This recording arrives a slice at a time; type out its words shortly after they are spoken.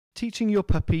Teaching your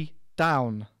puppy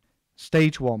down.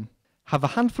 Stage 1. Have a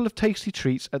handful of tasty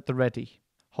treats at the ready.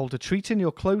 Hold a treat in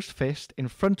your closed fist in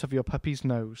front of your puppy's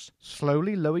nose.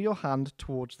 Slowly lower your hand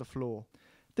towards the floor.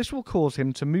 This will cause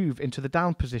him to move into the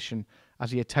down position as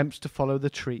he attempts to follow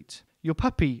the treat. Your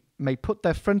puppy may put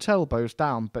their front elbows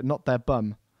down but not their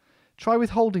bum. Try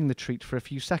withholding the treat for a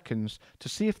few seconds to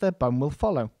see if their bum will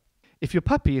follow. If your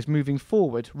puppy is moving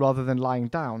forward rather than lying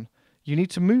down, you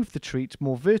need to move the treat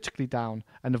more vertically down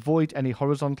and avoid any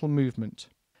horizontal movement.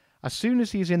 As soon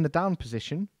as he is in the down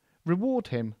position, reward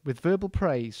him with verbal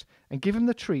praise and give him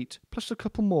the treat plus a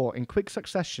couple more in quick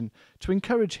succession to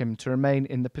encourage him to remain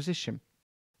in the position.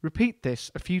 Repeat this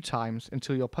a few times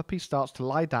until your puppy starts to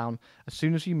lie down as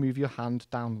soon as you move your hand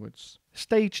downwards.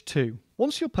 Stage 2.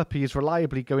 Once your puppy is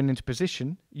reliably going into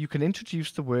position, you can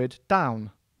introduce the word down.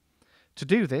 To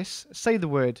do this, say the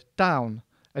word down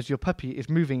as your puppy is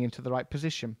moving into the right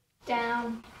position.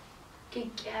 Down.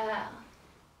 Good girl.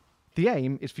 The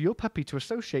aim is for your puppy to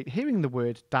associate hearing the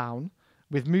word down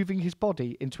with moving his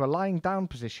body into a lying down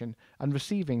position and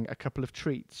receiving a couple of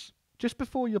treats. Just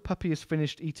before your puppy has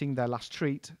finished eating their last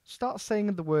treat, start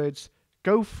saying the words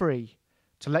 "go free"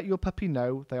 to let your puppy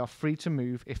know they are free to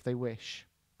move if they wish.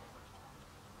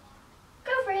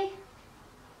 Go free.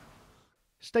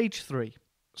 Stage 3.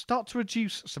 Start to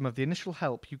reduce some of the initial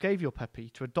help you gave your puppy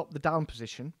to adopt the down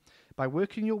position by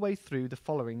working your way through the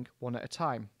following one at a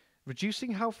time.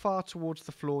 Reducing how far towards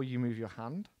the floor you move your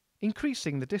hand,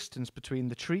 increasing the distance between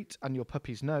the treat and your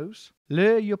puppy's nose,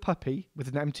 lure your puppy with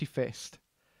an empty fist.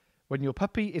 When your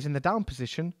puppy is in the down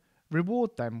position,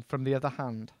 reward them from the other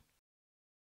hand.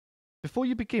 Before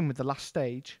you begin with the last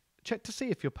stage, check to see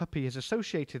if your puppy has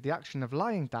associated the action of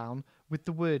lying down with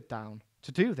the word down.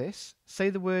 To do this, say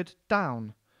the word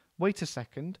down, wait a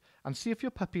second, and see if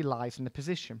your puppy lies in the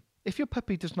position. If your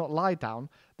puppy does not lie down,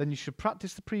 then you should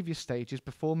practice the previous stages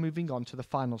before moving on to the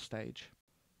final stage.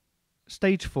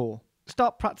 Stage 4.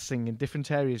 Start practicing in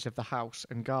different areas of the house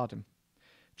and garden.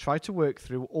 Try to work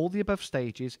through all the above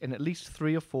stages in at least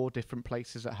 3 or 4 different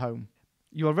places at home.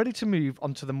 You are ready to move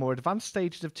on to the more advanced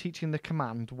stages of teaching the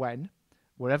command when,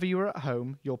 wherever you are at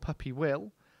home, your puppy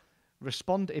will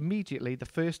respond immediately the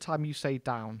first time you say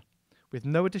down, with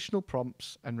no additional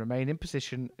prompts, and remain in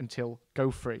position until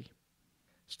go free.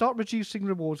 Start reducing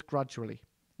rewards gradually.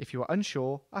 If you are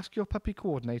unsure, ask your puppy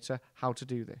coordinator how to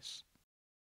do this.